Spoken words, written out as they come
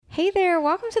Hey there,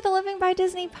 welcome to the Living by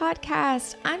Disney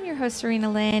podcast. I'm your host,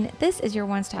 Serena Lynn. This is your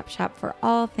one-stop shop for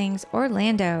all things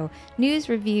Orlando, news,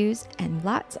 reviews, and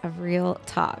lots of real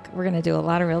talk. We're going to do a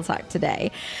lot of real talk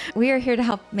today. We are here to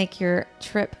help make your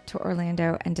trip to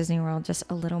Orlando and Disney World just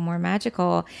a little more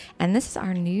magical. And this is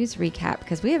our news recap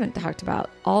because we haven't talked about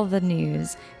all the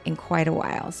news in quite a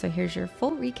while. So here's your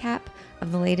full recap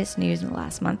of the latest news in the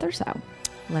last month or so.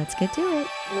 Let's get to it.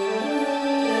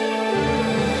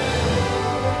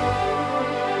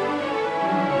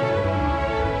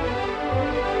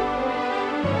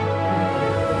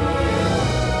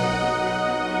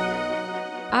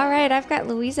 All right, I've got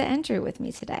Louisa and Drew with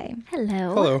me today.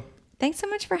 Hello. Hello. Thanks so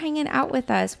much for hanging out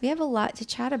with us. We have a lot to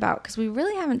chat about because we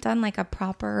really haven't done like a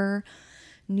proper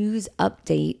news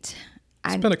update.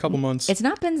 It's been a couple months. It's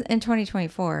not been in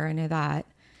 2024. I know that.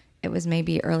 It was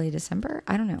maybe early December.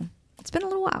 I don't know. It's been a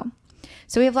little while.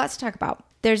 So we have lots to talk about.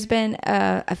 There's been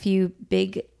a few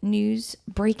big news,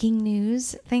 breaking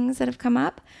news things that have come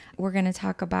up. We're going to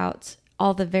talk about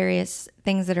all the various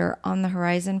things that are on the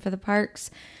horizon for the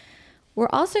parks. We're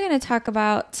also going to talk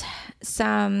about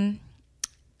some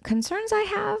concerns I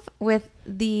have with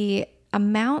the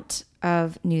amount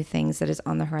of new things that is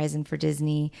on the horizon for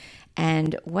Disney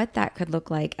and what that could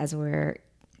look like as we're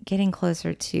getting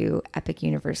closer to Epic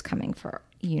Universe coming for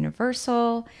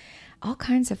Universal, all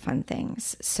kinds of fun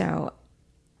things. So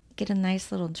get a nice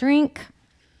little drink,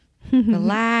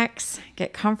 relax,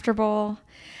 get comfortable.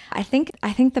 I think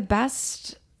the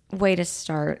best way to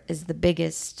start is the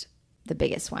biggest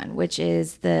one, which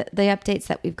is the updates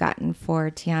that we've gotten for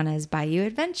Tiana's Bayou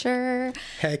adventure.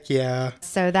 Heck yeah.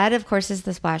 So that, of course, is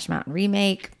the Splash Mountain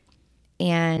remake.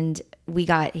 And we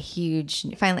got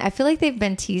finally, I feel like they've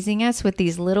been teasing us with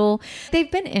these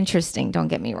they've been interesting, don't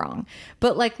get me wrong.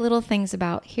 But like little things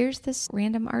about, here's this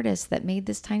random artist that made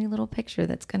this tiny little picture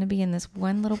that's going to be in this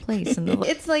one little place. And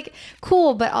it's like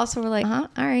cool, but also we're like, all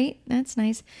right, that's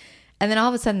nice. And then all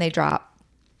of a sudden they drop.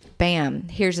 Bam,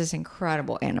 here's this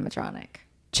incredible animatronic.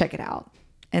 Check it out.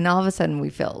 And all of a sudden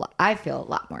I feel a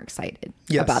lot more excited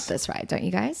about this ride. Don't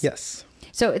you guys? Yes.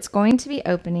 So it's going to be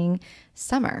opening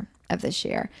summer of this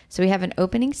year. So we have an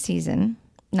opening season,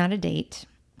 not a date.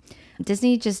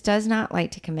 Disney just does not like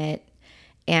to commit.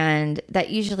 And that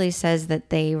usually says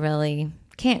that they really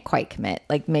can't quite commit.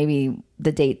 Like maybe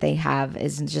the date they have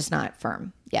is just not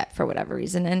firm yet for whatever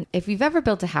reason. And if you've ever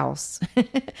built a house,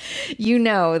 you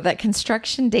know that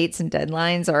construction dates and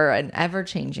deadlines are an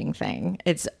ever-changing thing.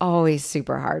 It's always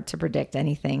super hard to predict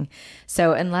anything.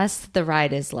 So unless the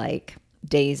ride is like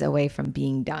days away from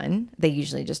being done, they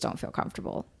usually just don't feel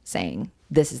comfortable saying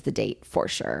this is the date for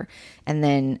sure. And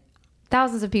then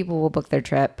thousands of people will book their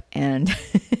trip, and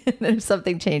then if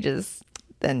something changes,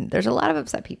 then there's a lot of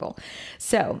upset people.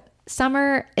 So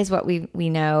summer is what we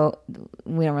know.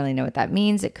 We don't really know what that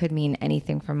means. It could mean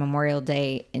anything from Memorial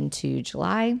Day into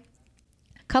July.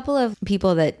 A couple of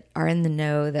people that are in the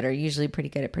know that are usually pretty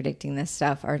good at predicting this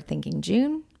stuff are thinking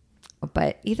June.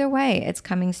 But either way, it's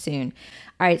coming soon.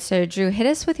 All right, so Drew, hit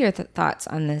us with your thoughts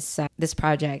on this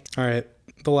project. All right.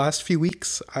 The last few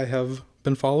weeks, I have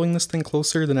been following this thing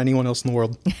closer than anyone else in the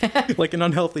world. Like an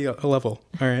unhealthy level.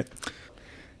 All right.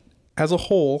 As a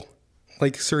whole,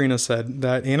 like Serena said,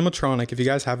 that animatronic, if you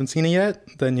guys haven't seen it yet,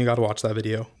 then you got to watch that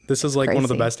video. This is like one of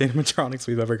the best animatronics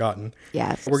we've ever gotten.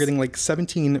 Yes. We're getting like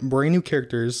 17 brand new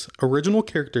characters, original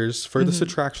characters for this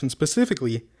attraction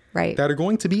specifically. Right. That are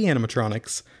going to be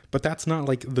animatronics, but that's not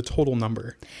like the total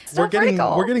number. We're getting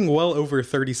well over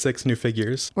 36 new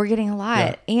figures. We're getting a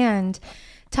lot. Yeah. And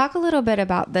talk a little bit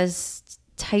about this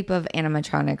type of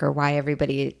animatronic or why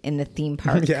everybody in the theme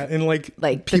park. Yeah, and like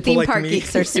the theme park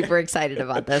geeks are super excited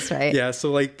about this, right? Yeah,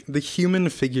 so like the human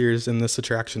figures in this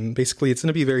attraction, basically it's going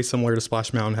to be very similar to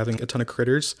Splash Mountain, having a ton of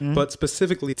critters, but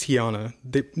specifically Tiana.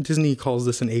 Disney calls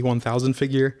this an A1000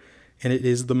 figure, and it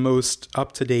is the most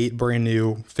up-to-date, brand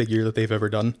new figure that they've ever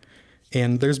done.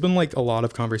 And there's been like a lot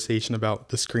of conversation about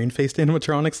the screen-faced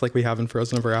animatronics like we have in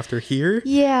Frozen Ever After here.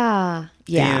 Yeah.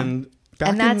 And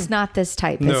that's not this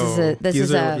type. This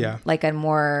is a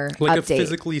more like update. A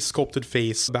physically sculpted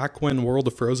face. Back when World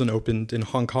of Frozen opened in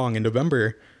Hong Kong in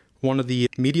November, one of the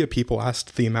media people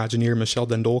asked the Imagineer Michel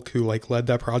Dendolk, who like led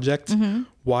that project,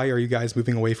 why are you guys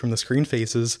moving away from the screen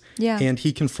faces? Yeah. And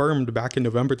he confirmed back in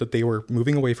November that they were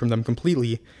moving away from them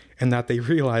completely, and that they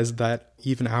realized that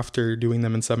even after doing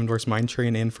them in Seven Dwarfs Mine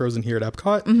Train and Frozen here at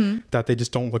Epcot, that they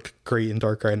just don't look great in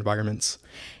darker environments.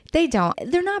 They don't.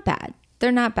 They're not bad.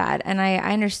 And I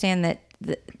understand that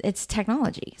it's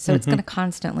technology. So it's going to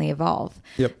constantly evolve.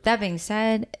 Yep. That being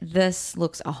said, this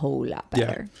looks a whole lot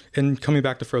better. Yeah. And coming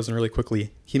back to Frozen really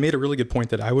quickly, he made a really good point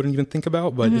that I wouldn't even think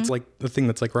about, but it's like the thing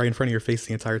that's like right in front of your face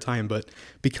the entire time. But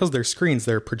because they're screens,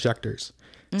 they're projectors.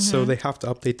 So they have to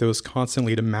update those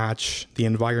constantly to match the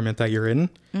environment that you're in.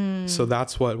 So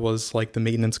that's what was like the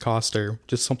maintenance cost, or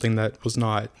just something that was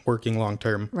not working long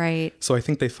term. Right. So I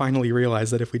think they finally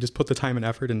realized that if we just put the time and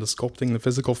effort into sculpting the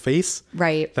physical face,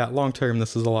 Right. that long term,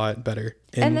 this is a lot better.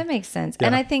 And that makes sense. Yeah.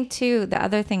 And I think too, the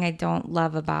other thing I don't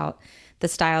love about the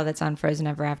style that's on Frozen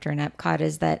Ever After and Epcot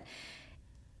is that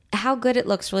how good it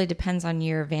looks really depends on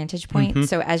your vantage point.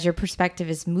 So as your perspective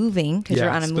is moving, because you're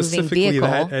on a moving specifically vehicle.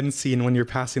 that end scene when you're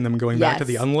passing them going back to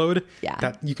the unload,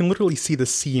 that you can literally see the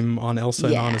seam on Elsa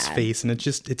and Anna's face, and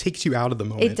it takes you out of the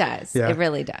moment. It does. It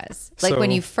really does. Like when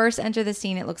you first enter the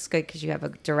scene, it looks good because you have a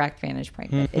direct vantage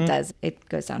point. But it does. It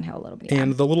goes downhill a little bit.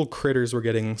 And the little critters we're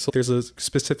getting. So there's a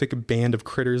specific band of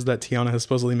critters that Tiana has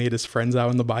supposedly made as friends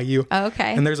out in the Bayou. Oh,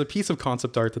 okay. And there's a piece of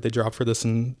concept art that they dropped for this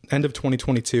in end of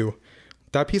 2022.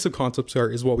 That piece of concept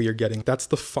art is what we are getting. That's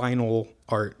the final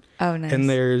art. Oh, nice. And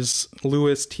there's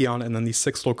Lewis, Tiana, and then these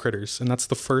 6 little critters. And that's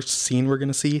the first scene we're going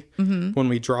to see when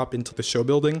we drop into the show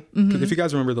building. If you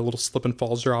guys remember the little slip and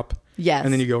falls drop. Yes.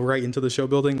 And then you go right into the show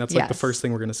building. That's like the first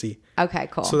thing we're going to see. Okay,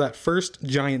 cool. So that first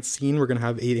giant scene, we're going to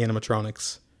have 8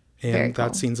 animatronics. And Very cool.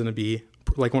 that scene's going to be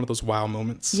like one of those wow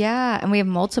moments. Yeah, and we have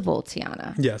multiple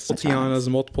Tiana. Yes, Tiana's,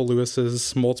 multiple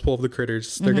Lewis's, multiple of the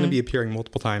critters. They're going to be appearing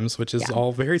multiple times, which is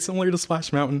all very similar to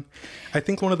Splash Mountain. I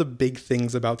think one of the big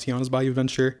things about Tiana's Bayou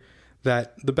Adventure,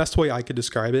 that the best way I could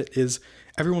describe it is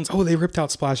everyone's, they ripped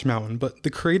out Splash Mountain. But the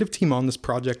creative team on this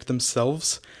project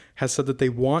themselves has said that they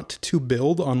want to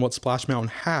build on what Splash Mountain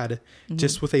had,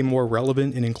 just with a more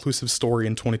relevant and inclusive story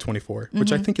in 2024,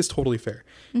 which I think is totally fair.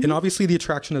 And obviously the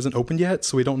attraction hasn't opened yet,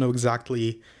 so we don't know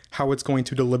exactly how it's going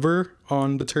to deliver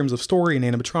on the terms of story and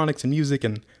animatronics and music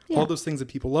and all those things that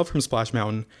people love from Splash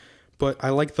Mountain. But I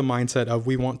like the mindset of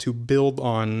we want to build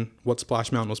on what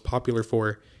Splash Mountain was popular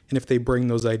for. And if they bring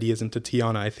those ideas into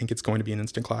Tiana, I think it's going to be an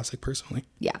instant classic personally.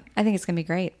 Yeah, I think it's going to be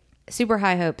great. Super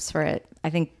high hopes for it. I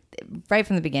think right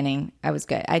from the beginning, I was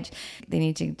good. They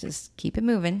need to just keep it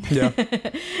moving.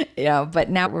 Yeah. But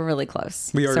now we're really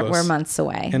close. We are close. We're months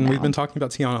away. And now. we've been talking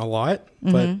about Tiana a lot,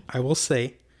 but I will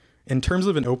say, in terms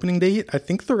of an opening date, I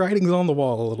think the writing's on the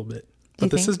wall a little bit. But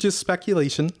this is just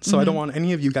speculation, so I don't want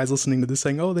any of you guys listening to this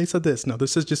saying, they said this. No,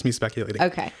 this is just me speculating.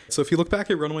 Okay. So if you look back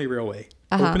at Runaway Railway,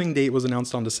 opening date was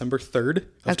announced on December 3rd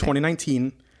of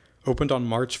 2019, opened on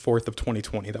March 4th of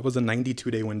 2020. That was a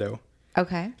 92-day window.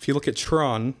 Okay. If you look at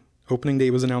Tron, opening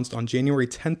date was announced on January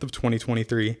 10th of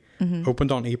 2023,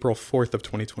 opened on April 4th of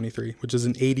 2023, which is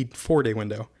an 84-day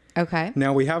window. Okay.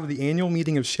 Now we have the annual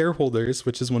meeting of shareholders,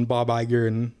 which is when Bob Iger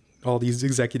and all these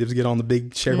executives get on the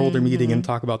big shareholder meeting and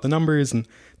talk about the numbers, and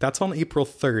that's on April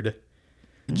 3rd.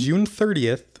 June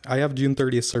 30th, I have June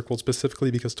 30th circled specifically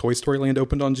because Toy Story Land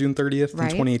opened on June 30th in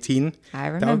 2018. I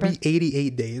remember. That would be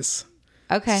 88 days.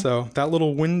 Okay. So that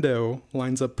little window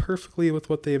lines up perfectly with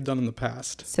what they have done in the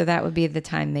past. So that would be the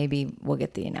time maybe we'll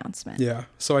get the announcement. Yeah.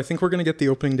 So I think we're going to get the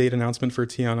opening date announcement for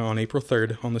Tiana on April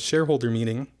 3rd on the shareholder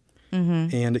meeting.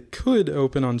 And it could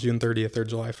open on June 30th or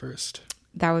July 1st.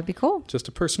 That would be cool. Just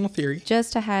a personal theory.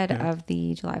 Just ahead of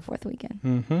the July 4th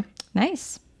weekend.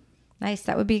 Nice.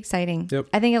 That would be exciting. Yep.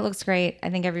 I think it looks great. I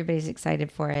think everybody's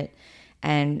excited for it.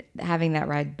 And having that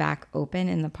ride back open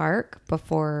in the park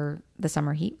before the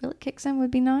summer heat really kicks in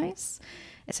would be nice.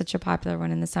 It's such a popular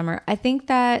one in the summer. I think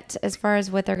that as far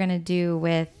as what they're going to do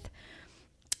with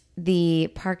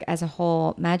the park as a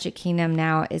whole, Magic Kingdom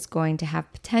now is going to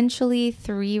have potentially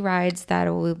 3 rides that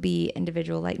will be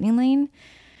individual Lightning Lane.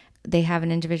 They have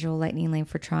an individual Lightning Lane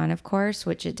for Tron, of course,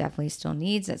 which it definitely still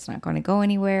needs. It's not going to go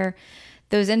anywhere.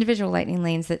 Those individual Lightning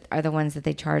Lanes that are the ones that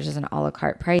they charge as an a la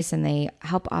carte price, and they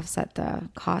help offset the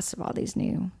cost of all these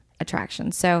new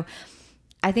attractions. So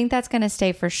I think that's going to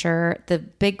stay for sure. The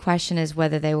big question is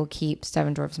whether they will keep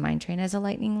Seven Dwarfs Mine Train as a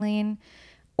Lightning Lane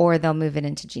or they'll move it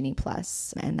into Genie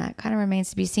Plus. And that kind of remains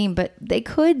to be seen. But they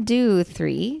could do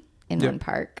 3 in one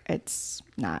park. It's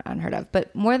not unheard of.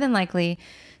 But more than likely,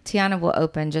 Tiana will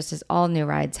open just as all new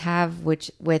rides have,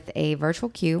 which with a virtual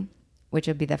queue, which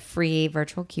would be the free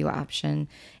virtual queue option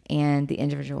and the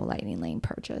individual Lightning Lane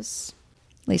purchase,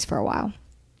 at least for a while.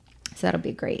 So that'll be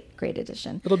a great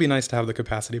addition. It'll be nice to have the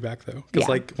capacity back though. Because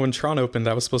like when Tron opened,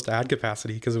 that was supposed to add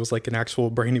capacity because it was like an actual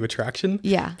brand new attraction.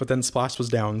 Yeah. But then Splash was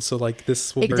down. So like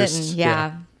this will It didn't.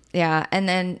 Yeah. And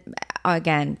then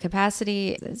again,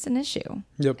 capacity is an issue.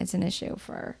 Yep. It's an issue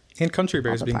for... And Country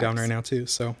Bears being down parks. right now, too.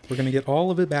 So we're going to get all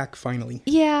of it back finally.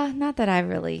 Yeah, not that I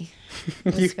really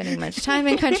was spending much time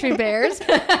in Country Bears,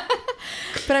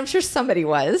 but I'm sure somebody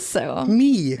was. So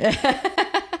Me.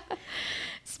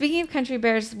 Speaking of Country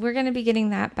Bears, we're going to be getting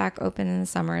that back open in the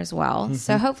summer as well. Mm-hmm.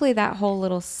 So hopefully that whole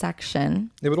little section.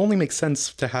 It would only make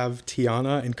sense to have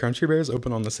Tiana and Country Bears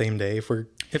open on the same day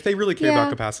if they really care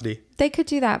about capacity. They could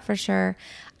do that for sure.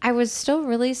 I was still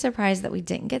really surprised that we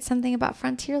didn't get something about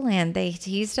Frontierland. They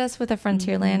teased us with a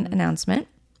Frontierland announcement.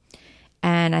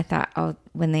 And I thought, oh,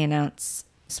 when they announce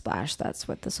Splash, that's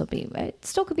what this will be. It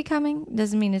still could be coming.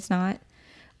 Doesn't mean it's not.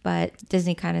 But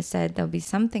Disney kind of said there'll be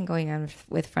something going on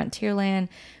with Frontierland.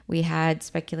 We had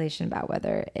speculation about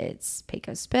whether it's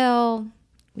Pecos Bill.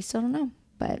 We still don't know,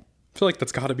 but I feel like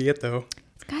that's got to be it, though.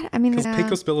 it's got. I mean, Because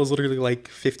Pecos Bill is literally like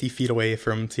 50 feet away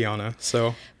from Tiana.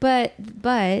 So, but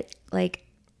like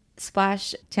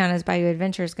Splash Tiana's Bayou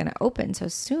Adventure is going to open so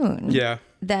soon. yeah.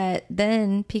 That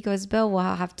then Pecos Bill will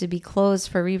have to be closed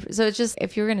for so it's just,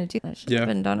 if you're going to do that, it should have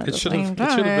been done at the same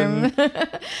time.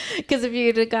 Because if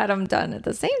you'd have got them done at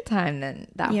the same time, then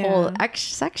that whole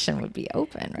section would be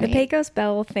open, right? The Pecos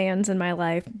Bill fans in my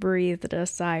life breathed a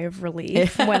sigh of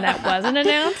relief when that wasn't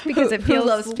announced, because it feels... Who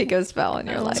loves Pecos Bill in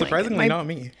your life? Surprisingly, not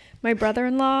me. My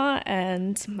brother-in-law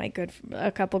and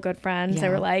a couple good friends, they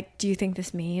were like, do you think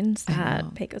this means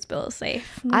that Pecos Bill is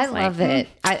safe? I love it.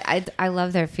 I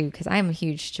love their food because I'm a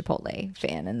huge Chipotle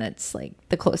fan, and that's like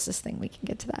the closest thing we can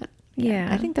get to that. Yeah.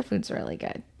 I think the food's really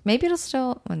good. Maybe it'll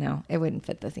still, well, no, it wouldn't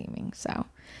fit the theming. So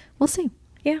we'll see.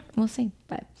 Yeah. We'll see.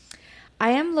 But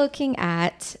I am looking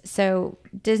at, so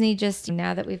Disney just,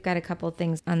 now that we've got a couple of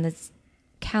things on this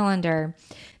calendar,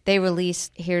 they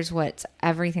released, here's what's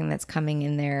everything that's coming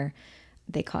in there.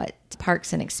 They call it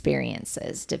Parks and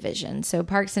Experiences division. So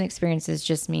Parks and Experiences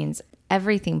just means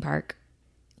every theme park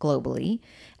globally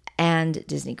and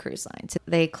Disney Cruise Line. So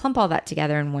they clump all that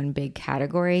together in one big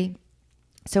category.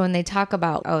 So when they talk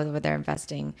about, they're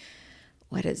investing,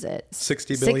 what is it?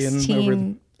 60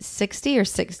 billion 60 or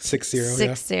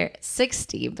 60?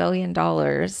 60 billion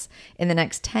dollars in the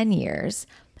next 10 years,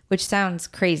 which sounds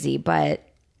crazy, but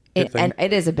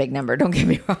it is a big number, don't get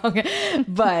me wrong,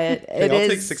 but I'll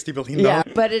take $60 billion. Yeah,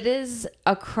 but it is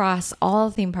across all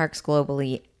theme parks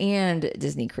globally and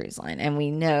Disney Cruise Line, and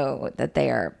we know that they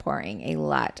are pouring a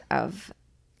lot of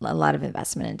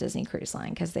investment in Disney Cruise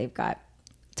Line because they've got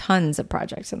tons of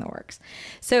projects in the works.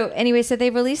 So anyway, so they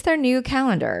released their new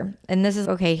calendar, and this is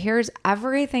here's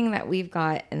everything that we've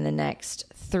got in the next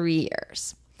 3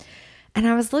 years. And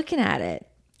I was looking at it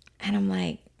and I'm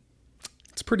like,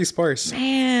 it's pretty sparse.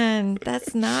 Man,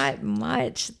 that's not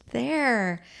much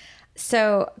there.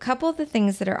 So a couple of the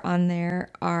things that are on there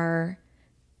are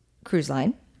Cruise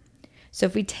Line. So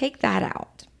if we take that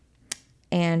out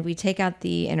and we take out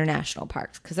the international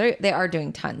parks, because they are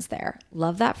doing tons there.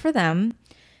 Love that for them,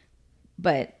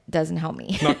 but doesn't help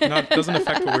me. Doesn't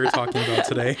affect what we're talking about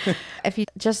today. If you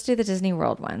just do the Disney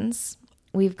World ones,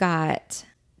 we've got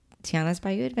Tiana's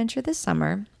Bayou Adventure this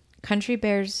summer, Country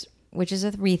Bears, which is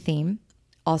a retheme,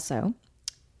 also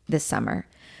this summer.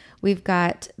 We've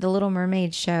got the Little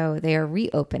Mermaid show. They are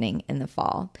reopening in the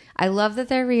fall. I love that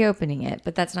they're reopening it,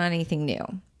 but that's not anything new.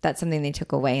 That's something they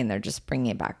took away and they're just bringing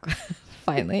it back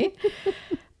finally.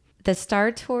 The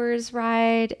Star Tours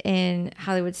ride in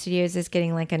Hollywood Studios is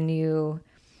getting like a new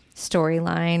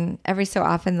storyline. Every so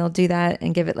often they'll do that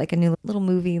and give it like a new little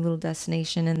movie, little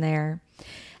destination in there.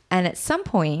 And at some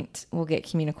point, we'll get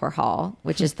Communicore Hall,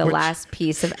 which is the last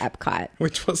piece of Epcot.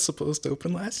 Which was supposed to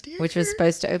open last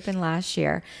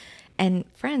year. And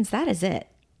friends, that is it.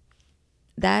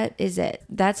 That is it.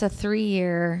 That's a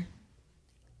 3-year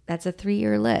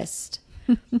list.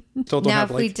 Now,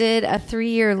 if we did a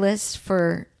 3-year list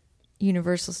for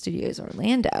Universal Studios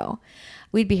Orlando,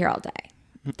 we'd be here all day.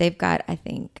 They've got, I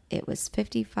think it was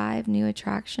 55 new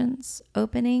attractions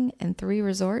opening and 3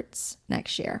 resorts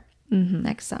next year.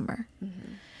 Next summer.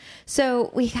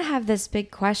 So we have this big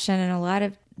question, and a lot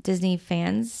of Disney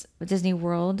fans, Disney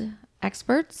World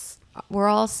experts, we're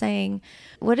all saying,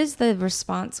 what is the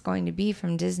response going to be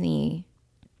from Disney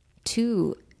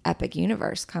to Epic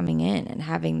Universe coming in and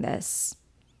having this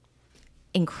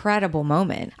incredible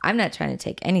moment? I'm not trying to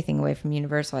take anything away from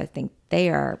Universal. I think they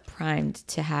are primed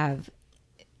to have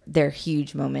their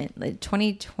huge moment. Like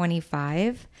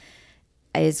 2025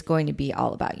 is going to be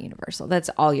all about Universal. That's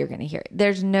all you're going to hear.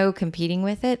 There's no competing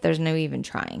with it. There's no even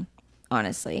trying,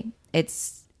 honestly.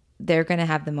 They're going to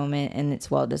have the moment, and it's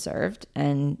well deserved.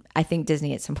 And I think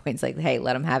Disney at some point is like, hey,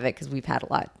 let them have it because we've had a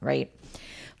lot, right?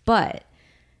 But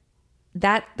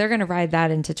that they're going to ride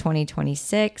that into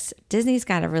 2026. Disney's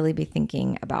got to really be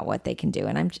thinking about what they can do.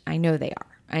 And I know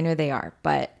they are.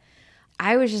 But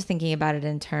I was just thinking about it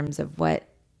in terms of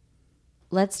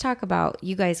let's talk about,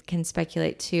 you guys can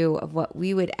speculate too, of what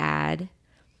we would add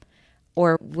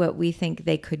or what we think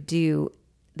they could do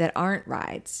that aren't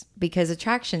rides, because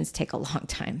attractions take a long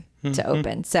time to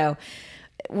open. So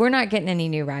we're not getting any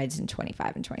new rides in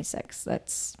 25 and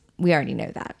 26. We already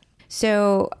know that.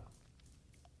 So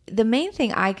the main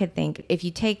thing I could think, if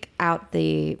you take out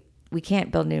we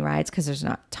can't build new rides because there's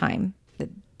not time.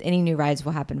 Any new rides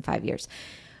will happen in 5 years.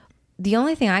 The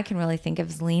only thing I can really think of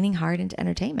is leaning hard into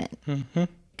entertainment,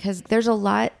 because there's a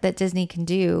lot that Disney can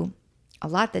do,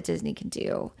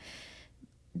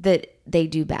 that they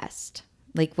do best.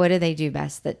 Like, what do they do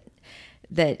best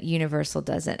that Universal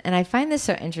doesn't? And I find this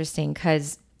so interesting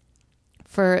because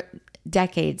for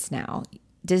decades now,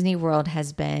 Disney World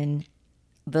has been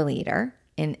the leader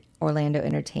in Orlando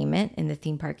entertainment in the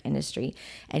theme park industry.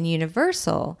 And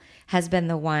Universal has been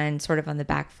the one sort of on the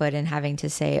back foot and having to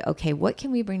say, okay, what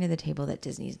can we bring to the table that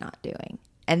Disney's not doing?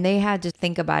 And they had to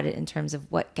think about it in terms of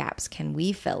what gaps can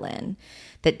we fill in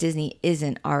that Disney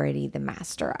isn't already the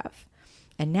master of.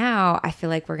 And now I feel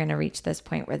like we're going to reach this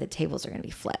point where the tables are going to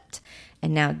be flipped.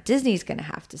 And now Disney's going to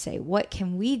have to say, what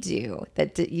can we do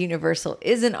that Universal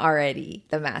isn't already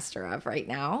the master of right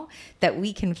now that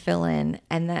we can fill in?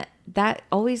 And that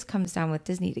always comes down with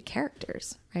Disney to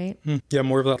characters, right? Yeah,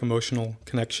 more of that emotional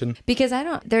connection. Because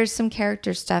there's some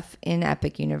character stuff in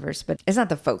Epic Universe, but it's not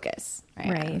the focus,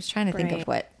 right? I was trying to think of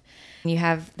what. You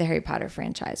have the Harry Potter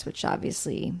franchise, which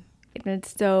obviously...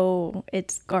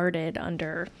 It's guarded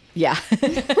under. Yeah.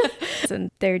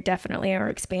 And they definitely are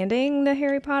expanding the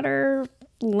Harry Potter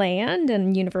land,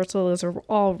 and Universal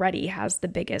already has the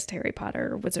biggest Harry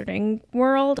Potter wizarding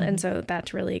world. And so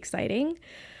that's really exciting.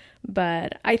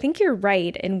 But I think you're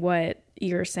right in what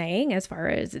you're saying as far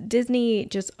as Disney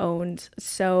just owns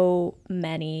so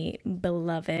many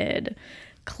beloved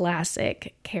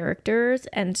classic characters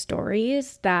and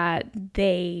stories that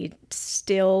they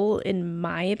still, in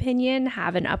my opinion,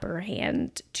 have an upper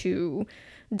hand to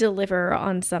deliver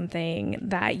on something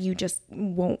that you just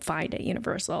won't find at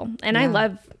Universal. And I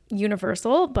love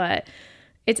Universal, but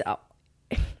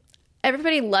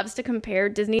everybody loves to compare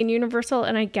Disney and Universal,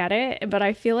 and I get it, but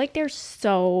I feel like they're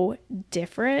so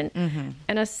different.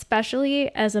 And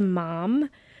especially as a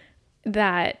mom,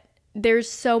 that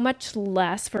there's so much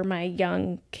less for my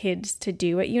young kids to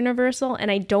do at Universal,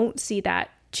 and I don't see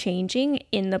that changing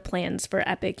in the plans for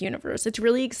Epic Universe. It's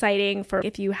really exciting for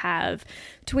if you have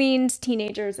tweens,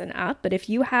 teenagers, and up, but if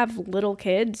you have little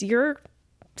kids, you're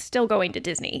still going to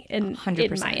Disney, in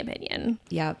my opinion.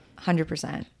 Yep,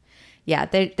 100%. Yeah,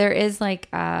 there is like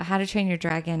How to Train Your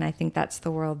Dragon. I think that's the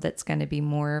world that's going to be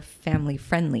more family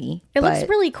friendly. It looks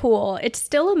really cool. It's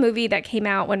still a movie that came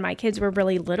out when my kids were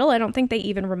really little. I don't think they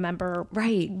even remember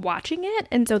watching it.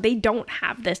 And so they don't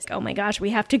have this, oh my gosh,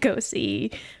 we have to go see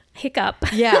Hiccup.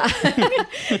 Yeah.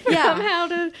 From How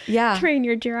to Train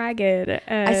Your Dragon.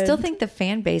 And I still think the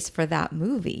fan base for that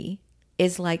movie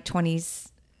is like 20s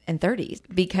and 30s,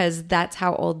 because that's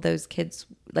how old those kids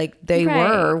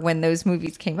were when those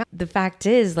movies came out. The fact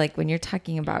is, like, when you're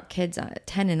talking about kids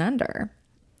 10 and under,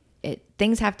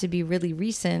 things have to be really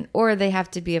recent, or they have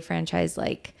to be a franchise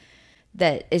like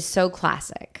that is so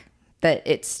classic that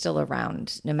it's still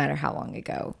around no matter how long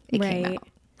ago it came out.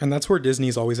 And that's where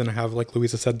Disney's always going to have, like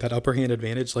Louisa said, that upper hand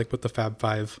advantage, like with the Fab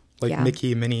Five, like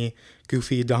Mickey, Minnie,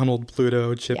 Goofy, Donald,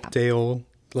 Pluto, Chip, Dale.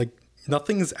 Like,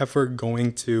 nothing's ever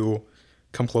going to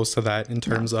come close to that in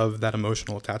terms of that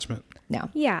emotional attachment. No.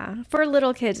 Yeah, for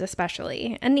little kids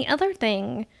especially. And the other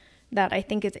thing that I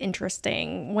think is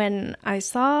interesting, when I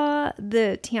saw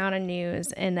the Tiana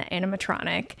news and the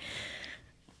animatronic,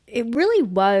 it really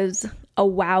was a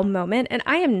wow moment. And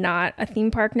I am not a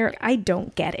theme park nerd. I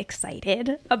don't get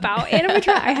excited about animatronic.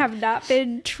 I have not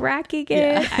been tracking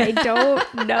it. I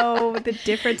don't know the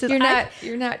differences.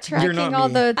 You're not tracking all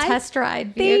the test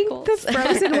ride vehicles. I think the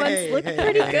Frozen ones look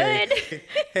pretty good.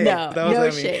 No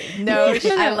shade. No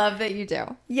shade. I love that you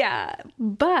do. Yeah,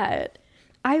 but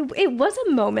it was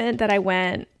a moment that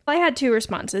I had two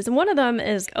responses. And one of them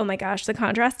is, oh my gosh, the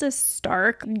contrast is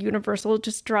stark. Universal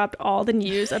just dropped all the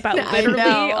news about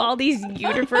literally all these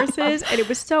universes. And it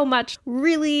was so much,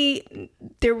 really,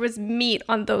 there was meat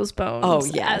on those bones. Oh,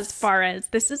 yes. As far as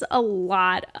this is a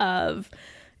lot of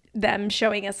them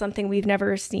showing us something we've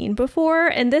never seen before.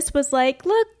 And this was like,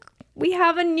 look, we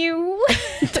have a new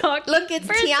dog. Look, it's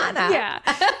Tiana. Yeah,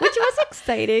 which was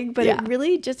exciting, but Yeah. it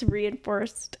really just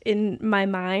reinforced in my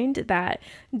mind that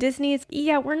Disney's,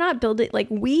 we're not building, like,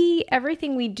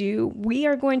 everything we do, we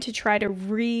are going to try to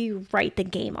rewrite the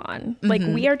game on. Like,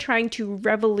 we are trying to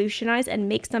revolutionize and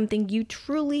make something you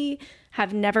truly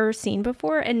have never seen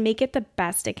before and make it the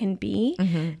best it can be.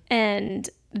 And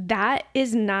that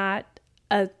is not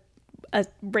a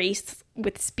race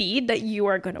with speed that you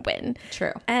are going to win.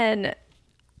 True. And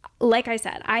like I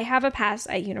said, I have a pass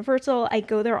at Universal. I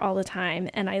go there all the time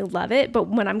and I love it. But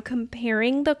when I'm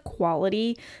comparing the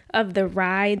quality of the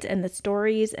rides and the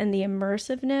stories and the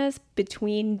immersiveness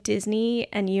between Disney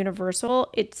and Universal,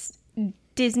 it's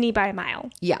Disney by a mile.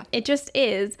 Yeah. It just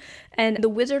is. And the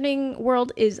Wizarding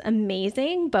World is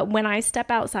amazing. But when I step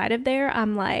outside of there,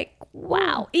 I'm like,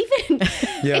 wow. Even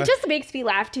it just makes me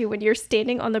laugh too when you're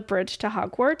standing on the bridge to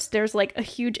Hogwarts. There's like a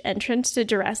huge entrance to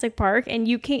Jurassic Park, and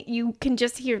you can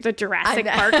just hear the Jurassic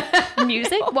Park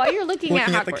music while you're looking at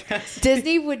Hogwarts.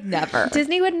 Disney would never.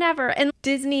 Disney would never. And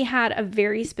Disney had a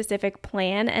very specific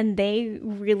plan, and they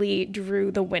really drew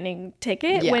the winning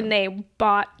ticket when they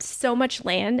bought so much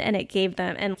land, and it gave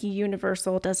them, and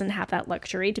Universal doesn't have that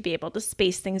luxury to be able to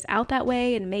space things out that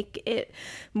way and make it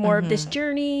more of this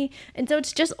journey. And so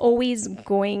it's just always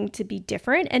going to be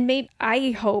different. And maybe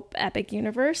I hope I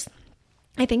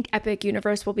think Epic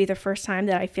Universe will be the first time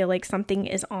that I feel like something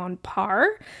is on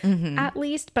par, at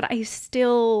least. But I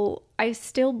still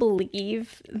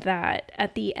believe that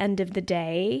at the end of the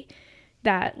day,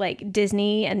 that like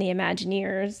Disney and the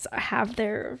Imagineers have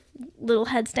their little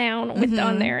heads down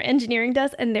on their engineering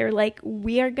desk, and they're like,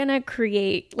 we are gonna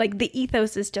create, like, the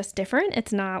ethos is just different.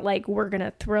 It's not like we're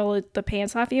gonna thrill the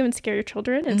pants off you and scare your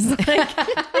children. It's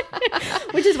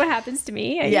like, which is what happens to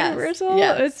me at Universal.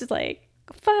 It's just like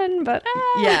fun, but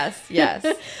yes.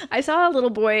 I saw a little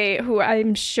boy who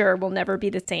I'm sure will never be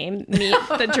the same meet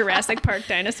the Jurassic Park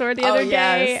dinosaur the other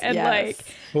day, and like,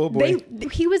 oh boy,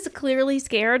 he was clearly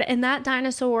scared, and that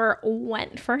dinosaur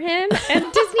went for him,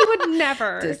 and Disney would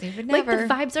never. Like, the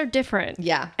vibes are different.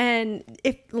 Yeah. And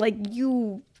if like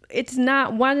it's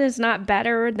not, one is not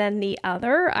better than the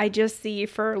other. I just see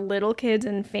for little kids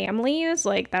and families,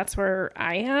 like, that's where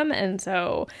I am, and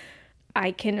so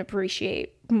I can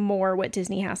appreciate more what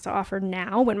Disney has to offer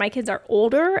now. When my kids are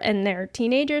older and they're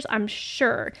teenagers, I'm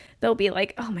sure they'll be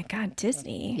like, oh my God,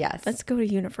 Disney. Yes. Let's go to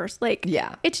Universal. Like,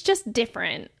 yeah, it's just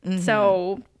different.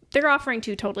 So they're offering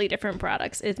two totally different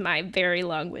products is my very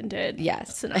long-winded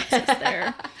synopsis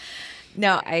there.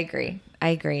 No, I agree.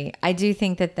 I do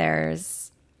think that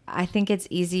I think it's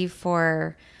easy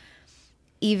for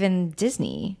even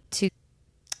Disney to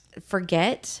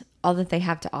forget all that they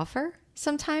have to offer.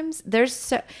 Sometimes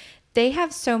they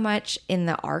have so much in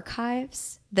the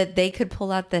archives that they could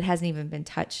pull out that hasn't even been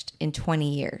touched in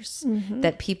 20 years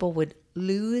that people would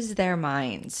lose their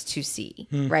minds to see,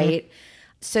 right?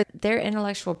 So their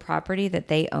intellectual property that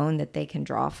they own, that they can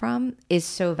draw from, is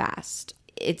so vast.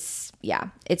 It's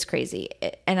crazy.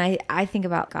 And I think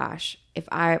about, gosh, if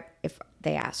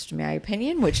they asked my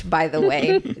opinion, which, by the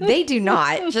way, they do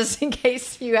not, just in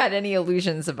case you had any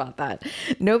illusions about that.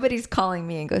 Nobody's calling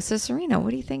me and goes, so Serena, what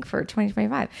do you think for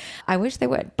 2025? I wish they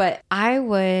would, but I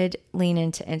would lean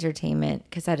into entertainment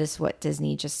because that is what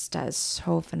Disney just does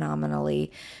so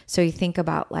phenomenally. So you think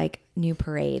about like New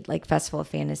Parade, like Festival of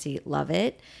Fantasy, love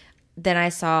it. Then I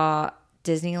saw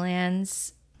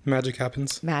Disneyland's Magic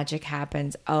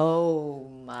Happens. Oh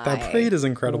my. That parade is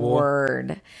incredible.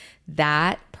 Word.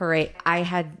 That parade, I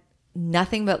had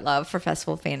nothing but love for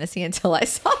Festival of Fantasy until I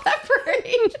saw that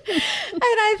parade. And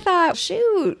I thought,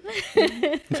 shoot.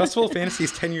 Festival of Fantasy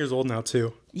is 10 years old now,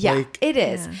 too. Yeah, it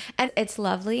is. Yeah. And it's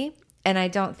lovely. And I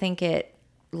don't think it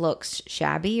looks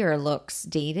shabby or looks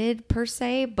dated per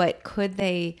se, but could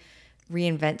they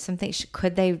reinvent something?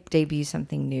 Could they debut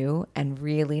something new and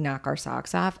really knock our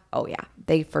socks off? Oh, yeah,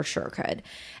 they for sure could.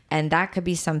 And that could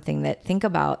be something that, think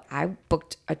about, I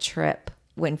booked a trip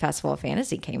when Festival of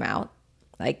Fantasy came out.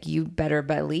 Like, you better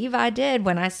believe I did.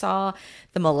 When I saw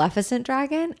the Maleficent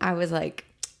dragon, I was like,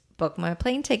 book my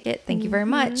plane ticket. Thank you very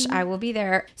much. I will be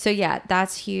there. So yeah,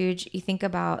 that's huge. You think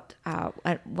about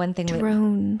one thing.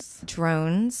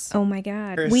 Drones. Oh my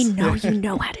God. We know you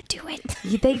know how to do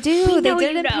it. They do. They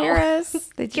did it in Paris.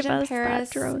 They did Give it in us Paris.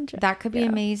 that drone show. That could be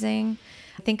amazing.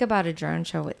 Think about a drone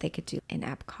show, what they could do in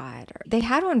Epcot. Or they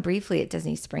had one briefly at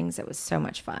Disney Springs that was so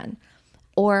much fun.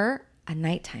 Or a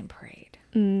nighttime parade.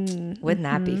 Wouldn't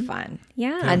that be fun?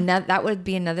 Yeah. That would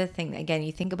be another thing. Again,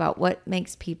 you think about what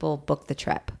makes people book the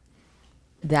trip.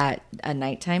 That a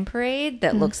nighttime parade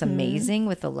that looks amazing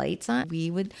with the lights on.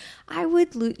 You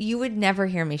would never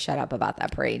hear me shut up about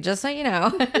that parade, just so you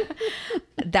know.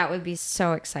 That would be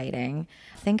so exciting.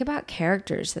 Think about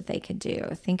characters that they could do.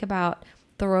 Think about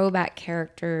throwback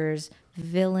characters,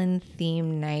 villain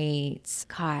theme nights.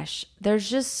 Gosh, there's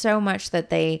just so much that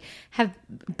they have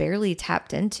barely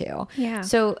tapped into. Yeah.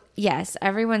 So yes,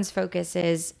 everyone's focus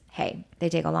is, hey, they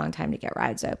take a long time to get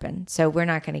rides open. So we're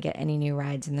not going to get any new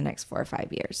rides in the next 4 or 5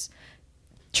 years.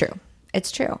 True.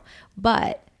 It's true.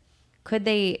 But could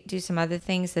they do some other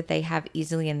things that they have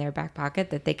easily in their back pocket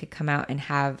that they could come out and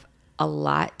have a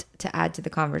lot to add to the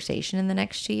conversation in the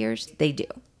next 2 years? They do.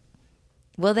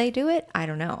 Will they do it? I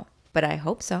don't know, but I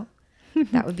hope so.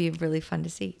 That would be really fun to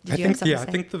see. I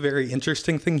think the very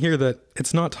interesting thing here that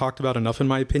it's not talked about enough, in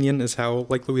my opinion, is how,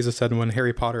 like Louisa said, when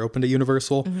Harry Potter opened at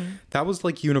Universal, that was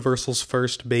like Universal's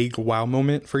first big wow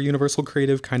moment for Universal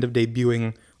Creative, kind of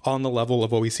debuting on the level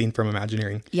of what we've seen from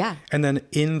Imagineering. Yeah. And then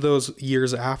in those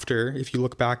years after, if you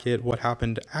look back at what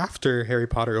happened after Harry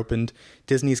Potter opened,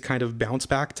 Disney's kind of bounce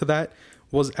back to that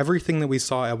was everything that we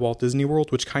saw at Walt Disney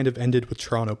World, which kind of ended with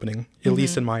Tron opening, at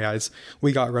least in my eyes.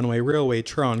 We got Runaway Railway,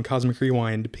 Tron, Cosmic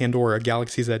Rewind, Pandora,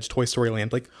 Galaxy's Edge, Toy Story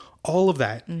Land, like all of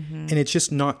that. And it's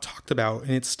just not talked about.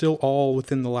 And it's still all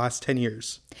within the last 10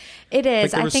 years. It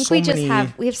is. Like, I think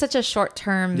we have such a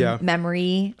short-term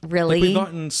memory, really. Like, we've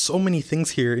gotten so many things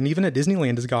here. And even at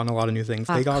Disneyland has gotten a lot of new things.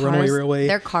 They got Runaway Railway.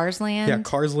 Their Cars Land. Yeah,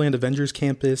 Cars Land, Avengers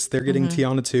Campus. They're getting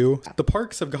Tiana too. The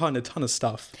parks have gotten a ton of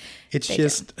stuff. It's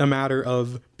just a matter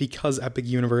of, because Epic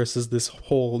Universe is this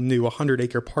whole new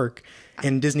 100-acre park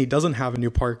and Disney doesn't have a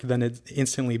new park, then it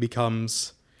instantly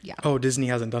becomes, oh, Disney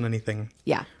hasn't done anything.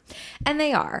 Yeah. And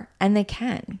they are. And they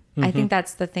can. I think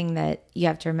that's the thing that you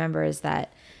have to remember, is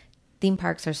that theme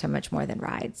parks are so much more than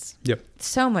rides. Yep.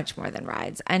 So much more than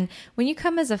rides. And when you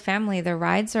come as a family, the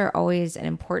rides are always an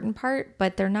important part,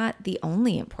 but they're not the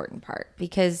only important part,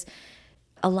 because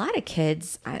a lot of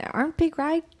kids aren't big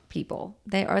ride people.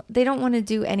 They don't want to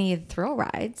do any thrill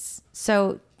rides.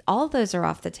 So all of those are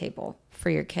off the table for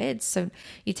your kids. So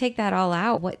you take that all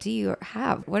out. What do you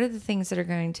have? What are the things that are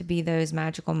going to be those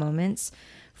magical moments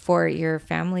for your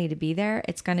family to be there?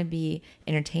 It's going to be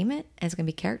entertainment, and it's going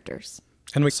to be characters.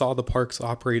 And we saw the parks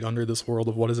operate under this world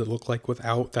of what does it look like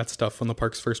without that stuff when the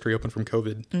parks first reopened from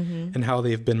COVID, and how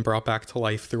they've been brought back to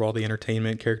life through all the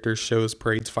entertainment, characters, shows,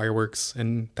 parades, fireworks.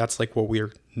 And that's like what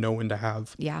we're known to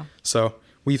have. Yeah. So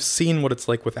we've seen what it's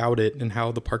like without it, and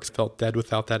how the parks felt dead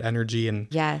without that energy. And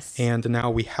and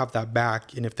now we have that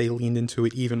back. And if they leaned into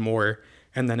it even more,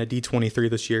 and then at D23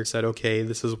 this year said, okay,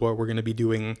 this is what we're going to be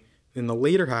doing in the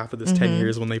later half of this 10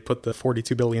 years, when they put the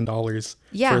 $42 billion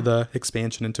for the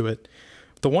expansion into it.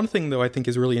 The one thing, though, I think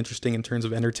is really interesting in terms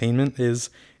of entertainment is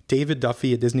David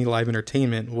Duffy at Disney Live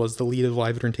Entertainment was the lead of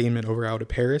live entertainment over out of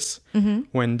Paris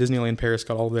when Disneyland Paris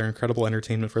got all of their incredible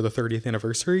entertainment for the 30th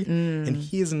anniversary. And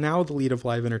he is now the lead of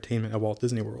live entertainment at Walt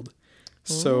Disney World.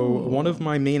 So one of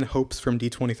my main hopes from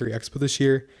D23 Expo this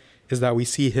year is that we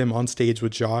see him on stage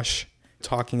with Josh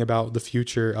talking about the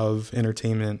future of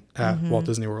entertainment at Walt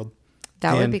Disney World.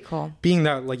 That would be cool. Being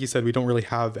that, like you said, we don't really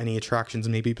have any attractions,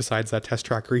 maybe besides that test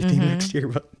track retheme next year,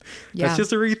 but that's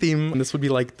just a retheme. And this would be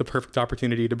like the perfect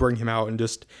opportunity to bring him out and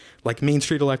just like Main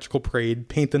Street Electrical Parade,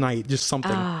 paint the night, just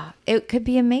something. It could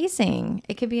be amazing.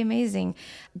 It could be amazing.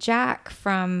 Jack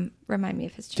from, remind me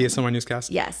of his channel. DSNY Newscast?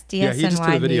 Yes, DSNY Yeah, he just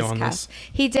did a video Newscast. on this.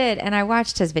 He did, and I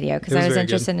watched his video because I was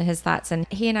interested in his thoughts. And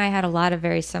he and I had a lot of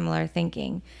very similar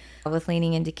thinking with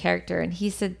leaning into character. And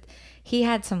he said he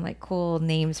had some like cool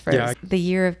names for the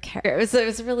year of character. It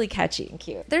was really catchy and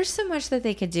cute. There's so much that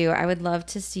they could do. I would love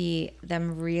to see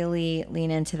them really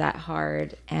lean into that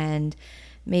hard and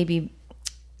maybe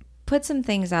put some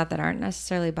things out that aren't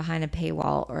necessarily behind a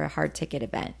paywall or a hard ticket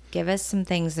event. Give us some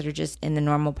things that are just in the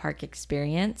normal park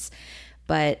experience.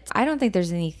 But I don't think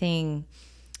there's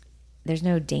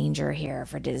no danger here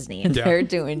for Disney, and they're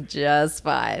doing just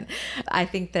fine. I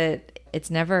think that it's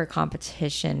never a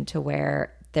competition to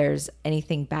where there's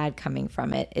anything bad coming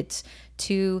from it. It's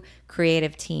two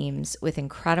creative teams with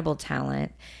incredible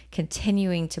talent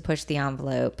continuing to push the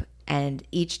envelope, and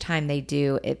each time they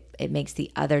do, it makes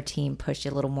the other team push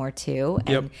a little more too.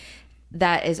 And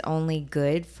that is only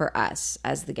good for us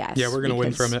as the guests. Yeah, we're going to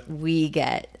win from it. We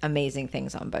get amazing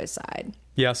things on both sides.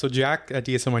 Yeah, so Jack at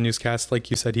DSNY Newscast,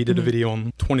 like you said, he did a video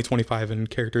on 2025 and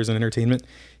characters and entertainment.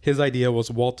 His idea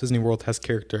was Walt Disney World has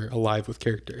character, alive with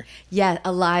character. Yeah,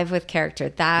 alive with character.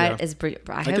 That is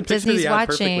I hope Disney's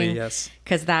watching,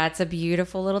 because that's a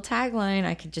beautiful little tagline.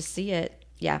 I could just see it.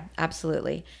 Yeah,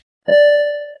 absolutely.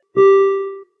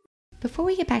 Before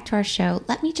we get back to our show,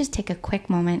 let me just take a quick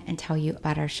moment and tell you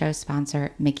about our show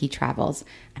sponsor, Mickey Travels.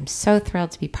 I'm so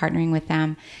thrilled to be partnering with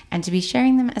them and to be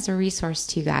sharing them as a resource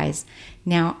to you guys.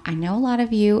 Now, I know a lot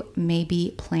of you may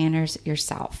be planners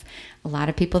yourself. A lot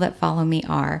of people that follow me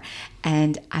are,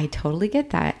 and I totally get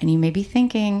that. And you may be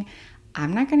thinking,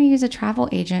 I'm not going to use a travel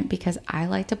agent because I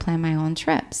like to plan my own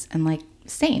trips. And like,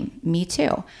 same, me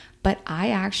too. But I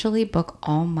actually book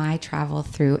all my travel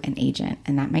through an agent,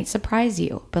 and that might surprise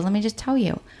you. But let me just tell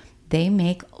you, they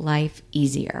make life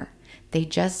easier. They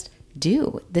just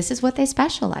do. This is what they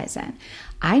specialize in.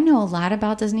 I know a lot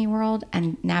about Disney World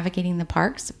and navigating the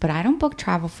parks, but I don't book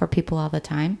travel for people all the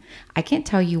time. I can't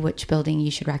tell you which building you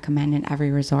should recommend in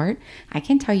every resort. I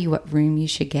can't tell you what room you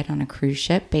should get on a cruise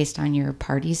ship based on your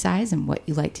party size and what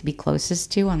you like to be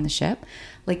closest to on the ship.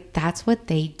 Like, that's what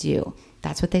they do.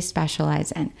 That's what they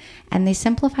specialize in. And they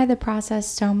simplify the process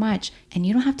so much. And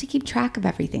you don't have to keep track of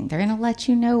everything. They're going to let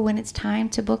you know when it's time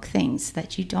to book things so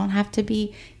that you don't have to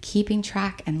be keeping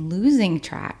track and losing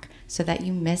track so that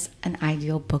you miss an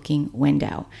ideal booking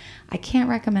window. I can't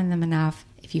recommend them enough.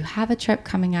 If you have a trip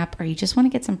coming up or you just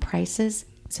want to get some prices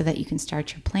so that you can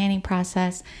start your planning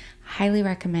process, I highly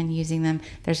recommend using them.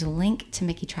 There's a link to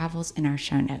Mickey Travels in our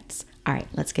show notes. All right,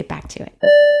 let's get back to it.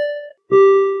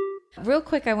 Real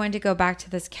quick, I wanted to go back to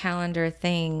this calendar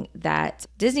thing that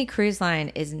Disney Cruise Line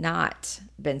is not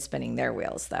been spinning their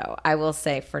wheels, though. I will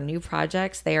say for new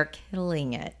projects, they are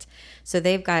killing it. So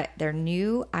they've got their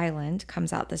new island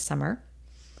comes out this summer,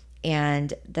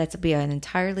 and that'll be an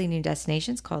entirely new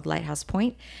destination. It's called Lighthouse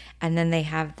Point. And then they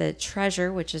have the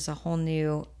Treasure, which is a whole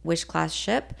new Wish class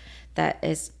ship that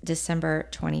is December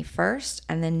 21st.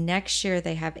 And then next year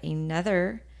they have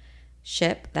another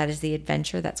ship that is the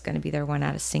Adventure. That's going to be their one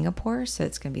out of Singapore, so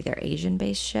it's going to be their Asian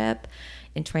based ship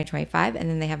in 2025. And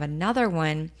then they have another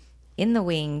one in the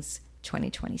wings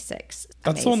 2026. That's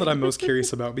Amazing. the one that I'm most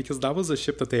curious about, because that was a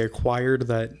ship that they acquired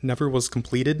that never was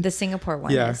completed. The Singapore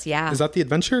one is, yeah. Is that the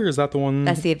Adventure or is that the one?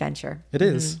 That's the Adventure. It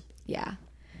is. Yeah.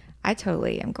 I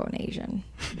totally am going Asian.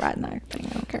 Riding that thing. I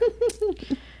don't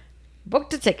care.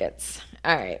 Book the tickets.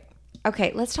 All right.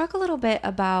 Okay, let's talk a little bit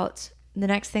about the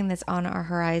next thing that's on our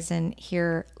horizon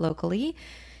here locally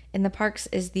in the parks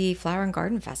is the Flower and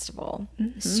Garden Festival.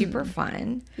 Super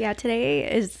fun. Yeah, today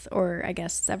is, or I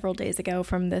guess several days ago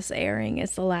from this airing,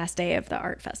 is the last day of the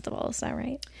art festival. Is that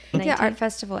right? Yeah, art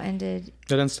festival ended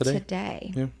It ends today.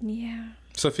 today. Yeah.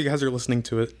 So if you guys are listening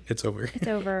to it, it's over. It's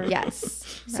over.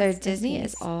 Yes. So Disney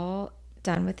is all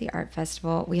done with the art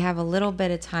festival. We have a little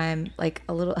bit of time,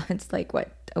 it's like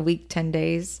what, a week, 10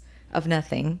 days of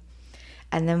nothing.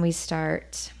 And then we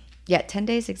start, 10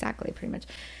 days exactly, pretty much.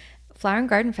 Flower and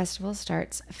Garden Festival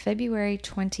starts February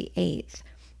 28th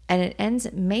and it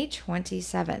ends May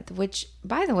 27th, which,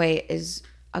 by the way, is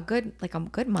a good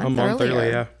month earlier.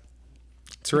 Yeah.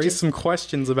 To raise some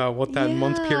questions about what that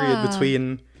month period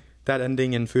between that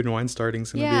ending and Food and Wine starting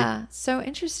is going to be. Yeah, so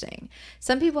interesting.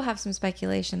 Some people have some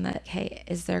speculation that, hey,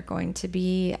 is there going to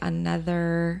be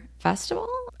another festival?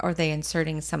 Or are they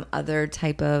inserting some other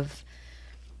type of,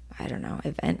 I don't know,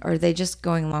 event? Or are they just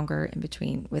going longer in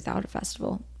between without a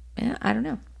festival? Yeah, I don't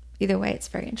know. Either way, it's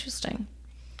very interesting.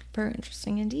 Very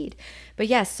interesting indeed. But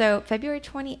yes, so February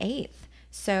 28th.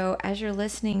 So as you're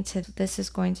listening to this, is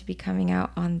going to be coming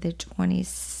out on the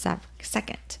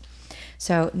 22nd.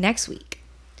 So next week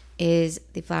is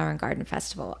the Flower and Garden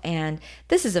Festival. And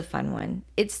this is a fun one.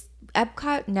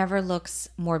 Epcot never looks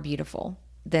more beautiful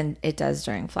than it does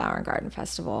during Flower and Garden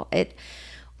Festival.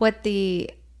 What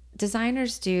the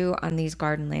designers do on these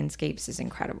garden landscapes is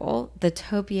incredible. The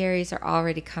topiaries are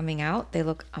already coming out. They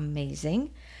look amazing.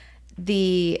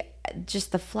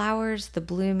 Just the flowers, the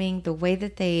blooming, the way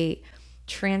that they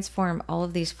transform all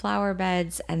of these flower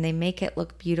beds and they make it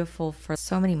look beautiful for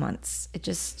so many months.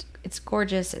 It's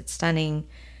gorgeous. It's stunning.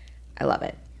 I love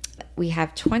it. We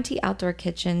have 20 outdoor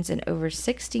kitchens and over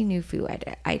 60 new food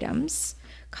items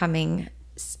coming.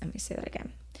 Let me say that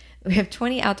again. We have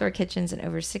 20 outdoor kitchens and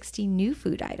over 60 new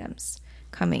food items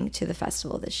coming to the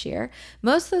festival this year.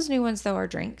 Most of those new ones, though, are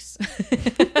drinks.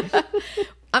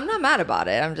 I'm not mad about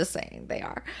it. I'm just saying they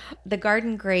are. The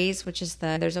Garden Graze, which is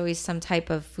there's always some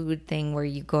type of food thing where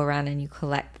you go around and you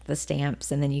collect the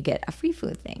stamps and then you get a free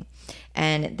food thing.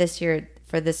 And this year,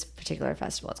 for this particular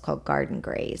festival, it's called Garden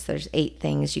Graze. There's 8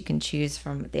 things you can choose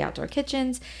from the outdoor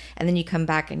kitchens. And then you come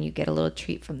back and you get a little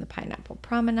treat from the Pineapple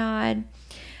Promenade.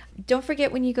 Don't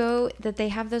forget when you go that they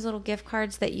have those little gift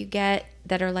cards that you get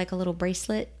that are like a little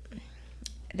bracelet.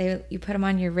 You put them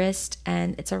on your wrist,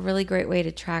 and it's a really great way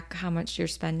to track how much you're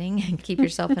spending and keep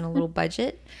yourself in a little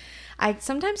budget. I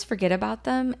sometimes forget about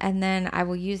them, and then I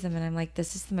will use them, and I'm like,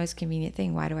 this is the most convenient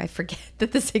thing. Why do I forget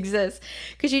that this exists?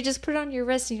 Because you just put it on your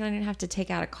wrist and you don't even have to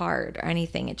take out a card or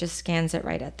anything. It just scans it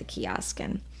right at the kiosk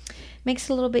and makes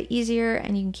it a little bit easier,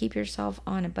 and you can keep yourself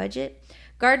on a budget.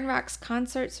 Garden Rock's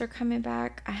concerts are coming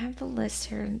back. I have the list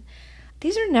here.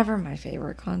 These are never my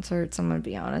favorite concerts, I'm going to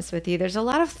be honest with you. There's a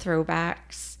lot of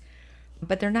throwbacks,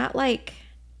 but they're not like,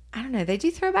 I don't know. They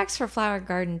do throwbacks for Flower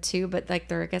Garden too, but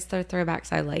like I guess they're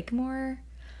throwbacks I like more.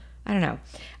 I don't know.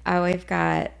 We've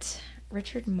got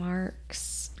Richard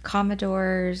Marx,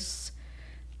 Commodores,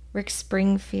 Rick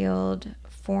Springfield,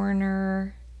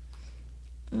 Foreigner,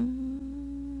 the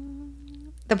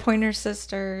Pointer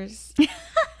Sisters.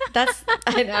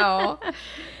 I know.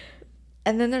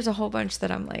 And then there's a whole bunch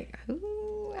that I'm like,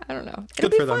 ooh, I don't know. It'll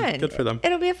be fun. Good for them.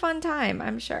 It'll be a fun time,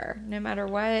 I'm sure. No matter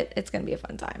what, it's going to be a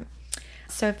fun time.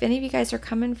 So if any of you guys are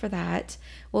coming for that,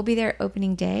 we'll be there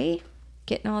opening day,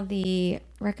 getting all the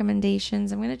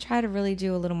recommendations. I'm going to try to really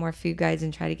do a little more food guides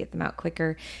and try to get them out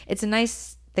quicker. It's a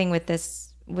nice thing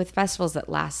with festivals that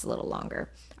last a little longer.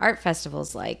 Art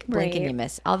festivals, like blink and you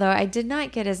miss. Although I did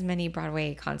not get as many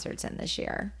Broadway concerts in this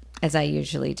year as I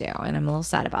usually do, and I'm a little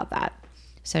sad about that.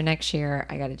 So next year,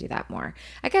 I got to do that more.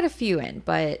 I got a few in,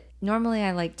 but normally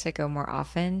I like to go more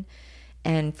often.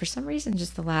 And for some reason,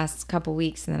 just the last couple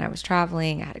weeks, and then I was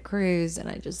traveling, I had a cruise, and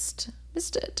I just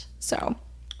missed it. So I'll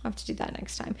have to do that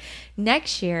next time.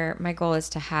 Next year, my goal is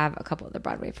to have a couple of the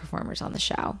Broadway performers on the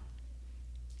show.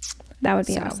 That would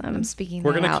be awesome. I'm speaking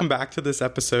We're that going to out. come back to this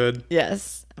episode.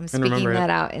 Yes. I'm speaking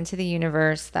that out into the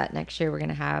universe that next year we're going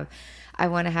to have. I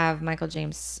want to have Michael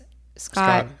James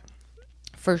Scott.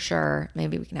 For sure.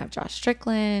 Maybe we can have Josh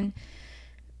Strickland.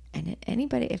 And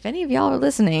anybody, if any of y'all are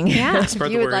listening, if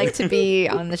you would like to be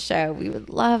on the show, we would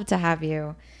love to have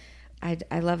you. I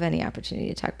love any opportunity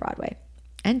to talk Broadway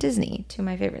and Disney, two of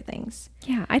my favorite things.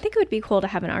 Yeah, I think it would be cool to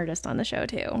have an artist on the show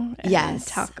too. And yes.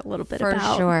 talk a little bit for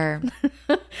about. For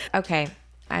sure. Okay.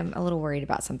 I'm a little worried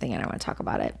about something and I want to talk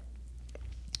about it.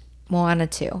 Moana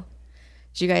 2.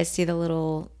 Did you guys see the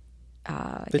little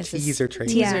teaser trailer?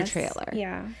 Teaser trailer.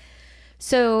 Yeah.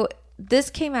 So this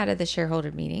came out of the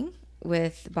shareholder meeting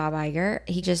with Bob Iger.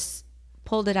 He just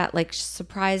pulled it out, like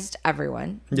surprised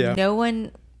everyone. Yeah. No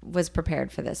one was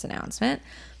prepared for this announcement.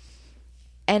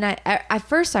 And at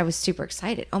first I was super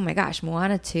excited. Oh my gosh,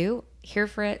 Moana 2, here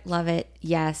for it, love it.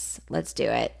 Yes, let's do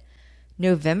it.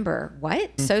 November,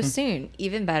 what? So soon,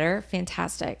 even better,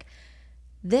 fantastic.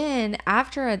 Then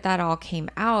after that all came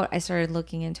out, I started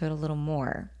looking into it a little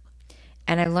more.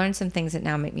 And I learned some things that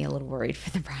now make me a little worried for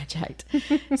the project.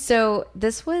 So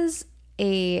this was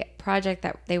a project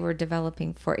that they were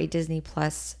developing for a Disney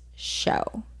Plus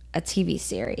show, a TV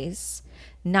series,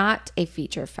 not a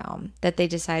feature film, that they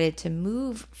decided to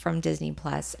move from Disney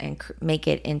Plus and make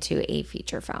it into a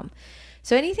feature film.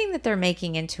 So anything that they're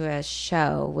making into a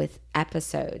show with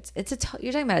episodes,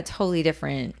 you're talking about a totally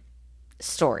different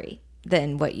story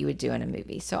than what you would do in a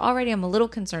movie. So already I'm a little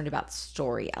concerned about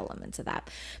story elements of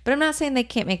that. But I'm not saying they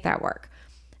can't make that work.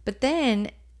 But then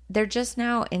they're just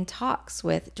now in talks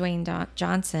with Dwayne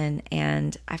Johnson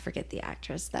and I forget the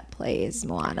actress that plays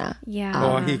Moana. Yeah.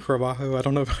 Moahi Krabaho. I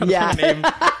don't know about her name.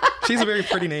 She's a very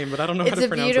pretty name, but I don't know how to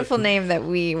pronounce it. It's a beautiful name that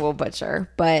we will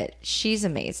butcher, but she's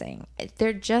amazing.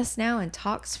 They're just now in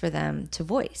talks for them to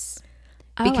voice.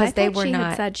 Because they were not.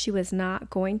 Had said she was not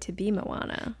going to be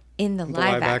Moana. In the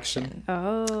live action.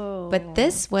 Oh. But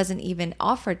this wasn't even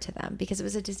offered to them because it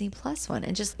was a Disney Plus one.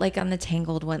 And just like on the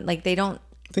Tangled one, like they don't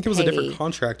I think it was a different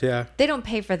contract, yeah. They don't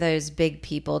pay for those big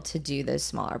people to do those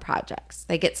smaller projects.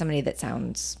 They get somebody that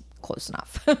sounds close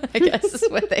enough, I guess is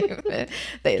what they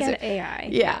get AI.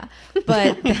 Yeah.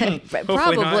 But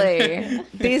probably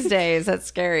these days that's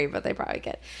scary, but they probably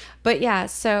get. But yeah,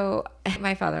 so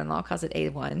my father-in-law calls it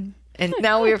A1. And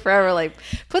now we're forever like,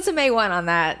 put some A1 on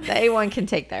that. The A1 can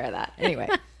take care of that. Anyway,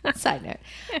 side note.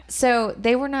 So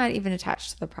they were not even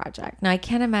attached to the project. Now, I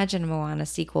can't imagine a Moana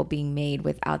sequel being made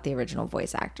without the original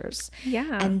voice actors.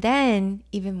 Yeah. And then,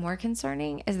 even more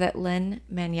concerning, is that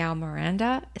Lin-Manuel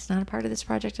Miranda is not a part of this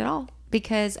project at all.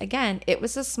 Because, again, it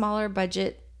was a smaller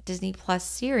budget Disney Plus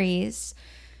series.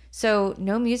 So,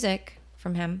 no music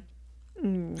from him.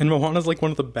 And Moana's like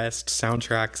one of the best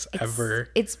soundtracks ever.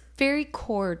 It's very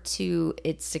core to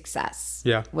its success.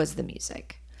 Yeah. Was the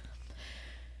music.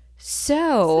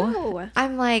 So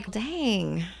I'm like,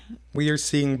 dang. We are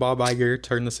seeing Bob Iger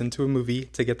turn this into a movie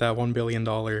to get that $1 billion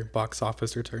box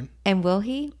office return. And will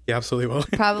he? Yeah, absolutely will.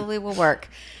 Probably will work.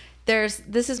 This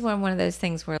is one of those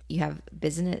things where you have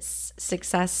business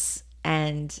success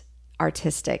and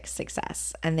artistic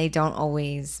success, and they don't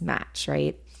always match,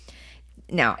 right?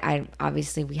 Now,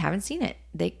 obviously we haven't seen it.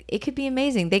 It could be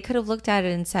amazing. They could have looked at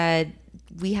it and said,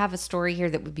 we have a story here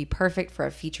that would be perfect for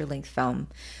a feature-length film.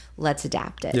 Let's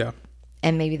adapt it. Yeah.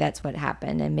 And maybe that's what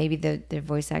happened. And maybe the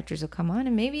voice actors will come on,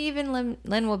 and maybe even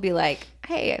Lynn will be like,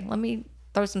 hey, let me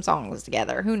throw some songs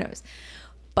together. Who knows?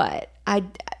 But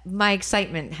my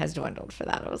excitement has dwindled for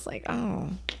that. I was like, oh,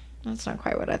 that's not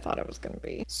quite what I thought it was going to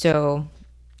be. So,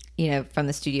 from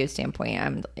the studio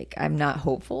standpoint, I'm not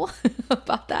hopeful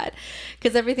about that,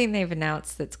 because everything they've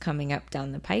announced that's coming up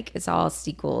down the pike is all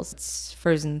sequels. It's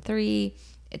Frozen 3,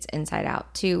 it's Inside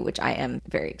Out 2, which I am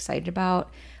very excited about.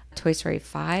 Toy Story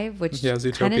 5, which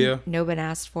Zootopia. No one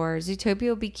asked for. Zootopia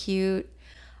will be cute.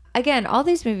 Again, all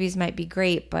these movies might be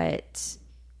great, but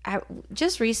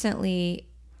just recently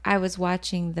I was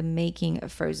watching the making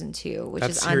of Frozen 2, which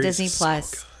is on Disney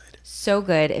Plus. So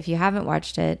good. If you haven't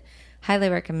watched it, highly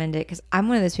recommend it, because I'm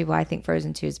one of those people, I think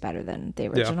Frozen 2 is better than the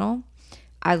original. Yeah.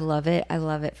 I love it. I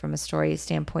love it from a story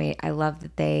standpoint. I love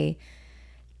that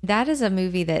that is an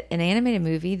animated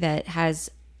movie that has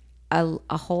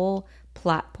a whole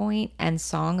plot point and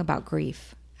song about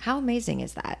grief. How amazing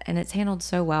is that? And it's handled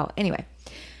so well. Anyway,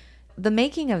 the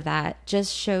making of that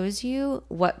just shows you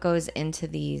what goes into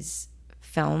these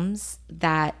films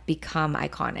that become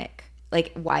iconic,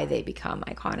 like why they become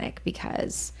iconic,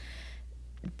 because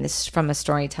this, from a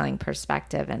storytelling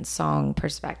perspective and song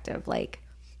perspective, like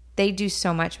they do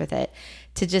so much with it.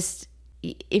 To just,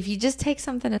 if you just take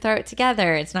something to throw it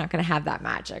together, it's not going to have that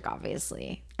magic,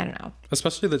 obviously. I don't know.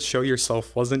 Especially that Show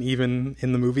Yourself wasn't even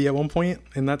in the movie at one point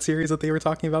in that series that they were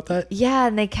talking about that. Yeah,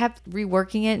 and they kept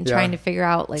reworking it and trying to figure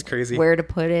out like where to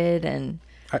put it. And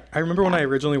I remember when I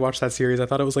originally watched that series, I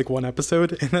thought it was like one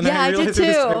episode, and then I realized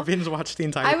I binge watched the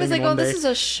entire thing. I was like, oh, this is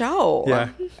a show. Yeah,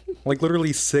 like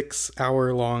literally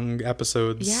 6-hour-long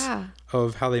episodes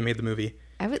of how they made the movie.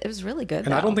 It was really good.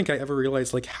 And I don't think I ever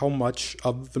realized like how much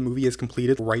of the movie is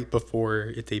completed right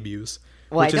before it debuts.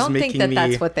 Well, I don't think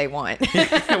that's what they want.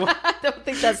 I don't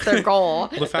think that's their goal.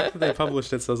 The fact that they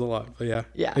published it says a lot. But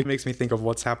yeah, it makes me think of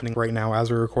what's happening right now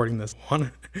as we're recording this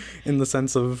one, in the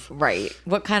sense of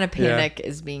what kind of panic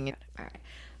is being. All right,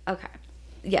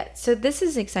 okay, so this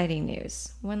is exciting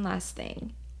news. One last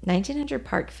thing, 1900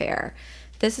 Park Fair.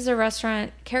 This is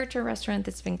a character restaurant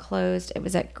that's been closed. It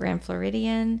was at Grand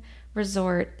Floridian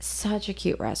Resort. Such a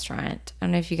cute restaurant. I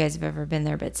don't know if you guys have ever been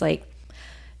there, but it's like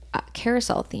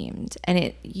carousel themed, and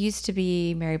it used to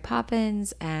be Mary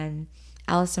Poppins and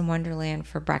Alice in Wonderland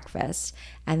for breakfast,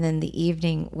 and then the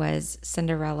evening was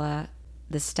Cinderella,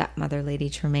 the stepmother Lady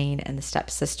Tremaine, and the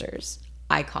stepsisters.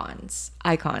 Icons.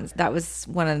 That was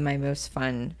one of my most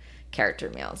fun character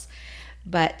meals.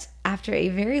 But after a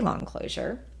very long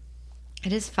closure,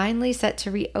 it is finally set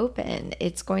to reopen.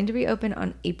 It's going to reopen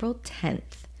on April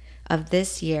 10th of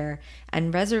this year,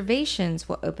 and reservations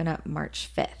will open up March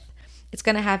 5th. It's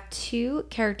going to have 2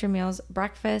 character meals,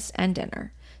 breakfast and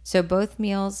dinner. So both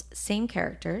meals, same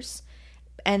characters.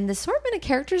 And the assortment of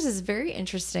characters is very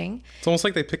interesting. It's almost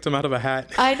like they picked them out of a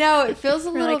hat. I know. It feels a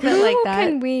little bit like that. Who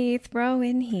can we throw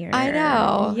in here? I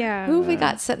know. Yeah. Who have we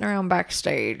got sitting around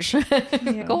backstage?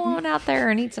 Go on out there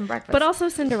and eat some breakfast. But also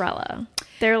Cinderella.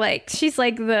 They're like, she's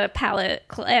like the palette.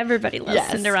 Everybody loves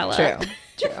Cinderella. True.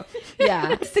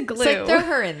 Yeah. It's the glue. So throw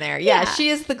her in there. Yeah, she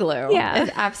is the glue.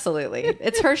 Yeah. Absolutely.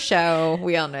 It's her show.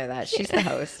 We all know that. She's the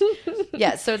host.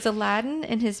 Yeah, so it's Aladdin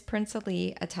in his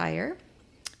princely attire.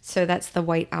 So that's the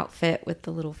white outfit with the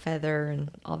little feather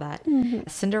and all that. Mm-hmm.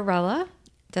 Cinderella,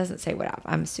 doesn't say what outfit.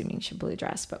 I'm assuming she's blue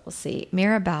dress, but we'll see.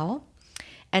 Mirabelle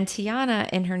and Tiana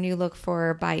in her new look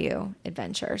for Bayou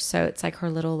adventure. So it's like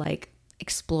her little like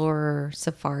explorer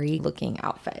safari looking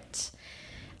outfit,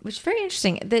 which is very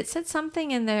interesting. It said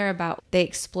something in there about they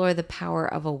explore the power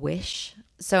of a wish.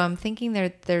 So I'm thinking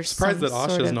there's surprised that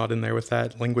Asha's not in there with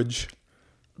that language.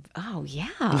 Oh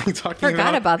yeah,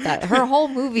 forgot about that. Her whole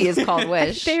movie is called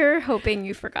Wish. They're hoping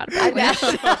you forgot about Wish.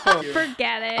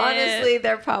 Forget it. Honestly,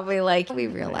 they're probably like, we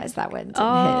realized that one didn't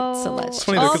hit, so let's.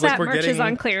 Funny, all that merch is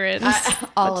on clearance.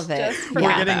 All of it. We're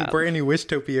getting brand new Wish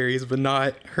topiaries, but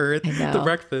not her at the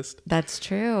breakfast. That's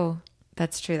true.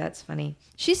 That's funny.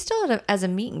 She's still as a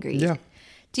meet and greet. Yeah.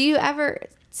 Do you ever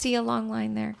see a long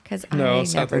line there? Because no, I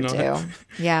never do.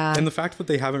 Yeah. And the fact that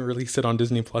they haven't released it on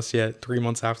Disney Plus yet, 3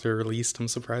 months after released, I'm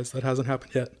surprised that hasn't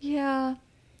happened yet. Yeah.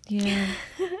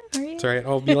 It's all right.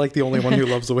 I'll be like the only one who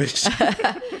loves a Wish.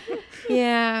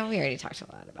 Yeah, we already talked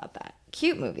a lot about that.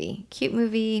 Cute movie.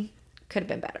 Could have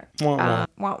been better. Wah,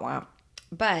 wah. Wah.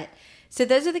 But so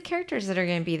those are the characters that are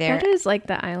going to be there. That is like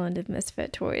the Island of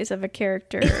Misfit Toys of a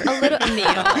character. A little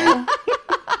meal.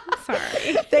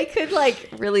 Sorry. They could like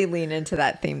really lean into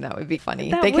that theme. That would be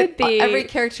funny. That They would could, be. every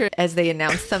character as they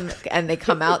announce them and they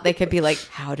come out, they could be like,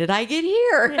 "How did I get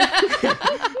here?"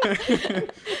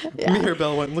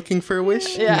 Mirabelle went looking for a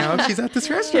wish. Yeah. Now she's at this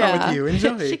restaurant with you.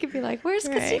 Enjoy. She could be like, "Where's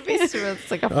Right. Casey?"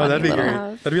 It's like a funny Oh, that'd be little.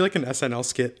 great. That'd be like an SNL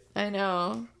skit. I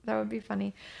know. That would be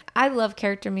funny. I love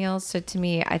character meals. So to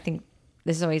me, I think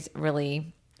this is always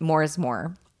really more is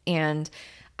more. And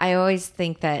I always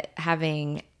think that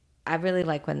I really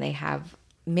like when they have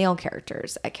male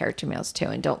characters at character meals too,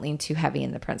 and don't lean too heavy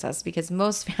in the princess, because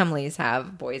most families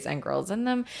have boys and girls in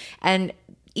them. And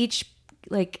each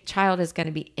like child is going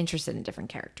to be interested in different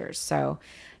characters. So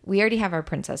we already have our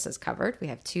princesses covered. We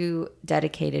have 2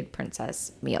 dedicated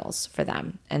princess meals for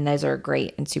them. And those are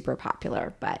great and super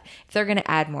popular. But if they're going to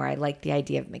add more, I like the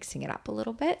idea of mixing it up a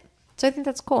little bit. So I think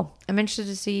that's cool. I'm interested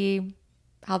to see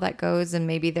how that goes. And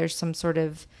maybe there's some sort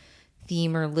of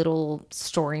theme or little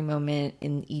story moment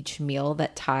in each meal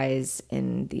that ties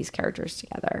in these characters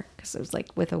together. Because it was like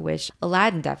with a wish.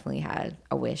 Aladdin definitely had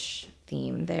a wish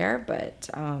theme there. But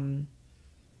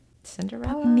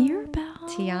Cinderella, Mirabelle,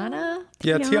 Tiana.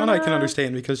 Yeah, Tiana I can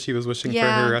understand because she was wishing for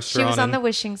her restaurant. She was on and- the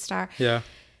wishing star. Yeah,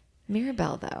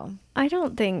 Mirabelle, though. I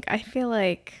feel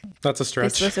like that's a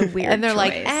stretch. this was a weird And they're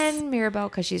like, choice. and Mirabelle,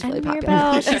 because she's really And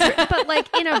popular. Mirabelle, but like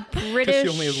in a Because British, she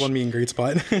only has one meet and greet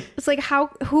spot. it's like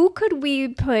who could we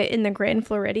put in the Grand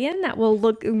Floridian that will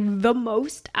look the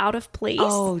most out of place?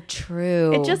 Oh,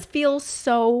 true. It just feels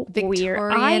so weird.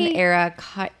 Victorian era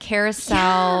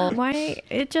carousel. Why?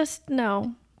 It just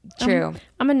no. True.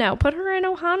 I'm a no. Put her in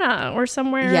Ohana or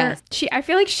somewhere. Yes. I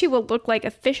feel like she will look like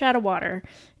a fish out of water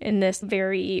in this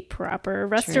very proper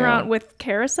restaurant with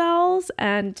carousels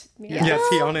and Yeah,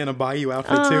 Tiana in a Bayou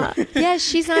outfit too. Yeah,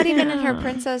 she's not even in her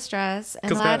princess dress. And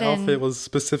Because that Aladdin. outfit was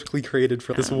specifically created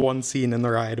for this one scene in the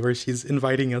ride where she's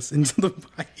inviting us into the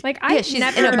Bayou. like Yeah, she's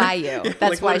never in a bayou. That's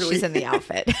like why literally. she's in the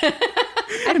outfit.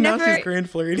 And now never- she's Grand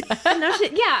Floridian.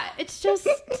 yeah, it's just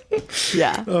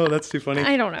Yeah. Oh, that's too funny.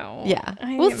 I don't know. Yeah.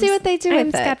 I We'll am- see what they do with I'm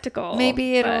it. skeptical.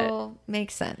 Maybe but- it'll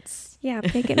make sense. Yeah,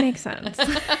 make it make sense.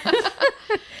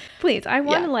 Please, I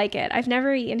want to Yeah. like it. I've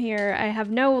never eaten here. I have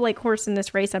no like horse in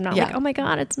this race. I'm not Yeah. like, oh my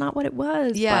God, it's not what it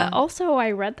was. Yeah. But also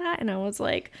I read that and I was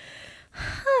like,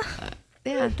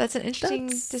 Yeah, that's an interesting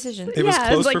That's- decision. It was Yeah, it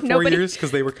closed was like for 4 nobody- years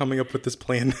because they were coming up with this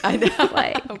plan. I know.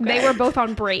 like they were both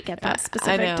on break at that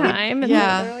specific know. time. And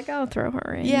Yeah. they're like, oh, throw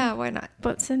her in. Yeah, why not?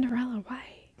 But Cinderella, why?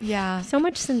 Yeah. So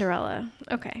much Cinderella.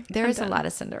 Okay. There is a lot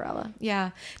of Cinderella.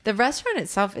 Yeah. The restaurant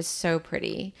itself is so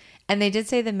pretty. And they did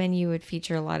say the menu would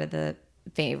feature a lot of the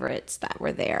favorites that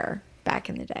were there back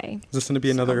in the day. Is this going to be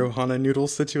another Ohana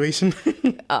noodles situation?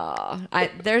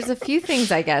 There's a few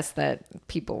things, I guess, that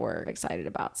people were excited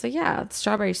about. So, yeah,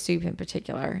 strawberry soup in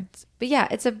particular. But, yeah,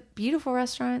 it's a beautiful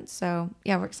restaurant. So,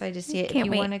 yeah, we're excited to see it. Can't if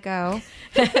you wait. want to go,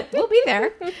 we'll be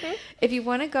there. If you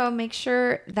want to go, make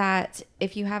sure that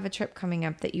if you have a trip coming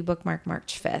up that you bookmark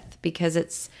March 5th, because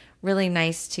it's really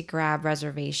nice to grab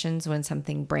reservations when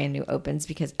something brand new opens,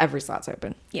 because every slot's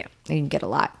open. Yeah. And you can get a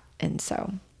lot. And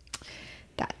so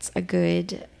that's a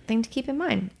good thing to keep in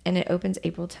mind. And it opens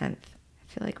April 10th.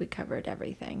 I feel like we covered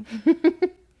everything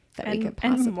that we could and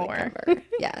possibly more. cover.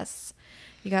 Yes.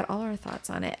 You got all our thoughts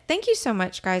on it. Thank you so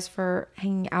much, guys, for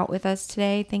hanging out with us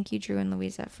today. Thank you, Drew and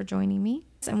Louisa, for joining me.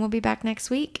 And we'll be back next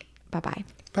week. Bye-bye.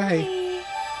 Bye.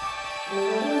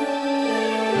 Bye.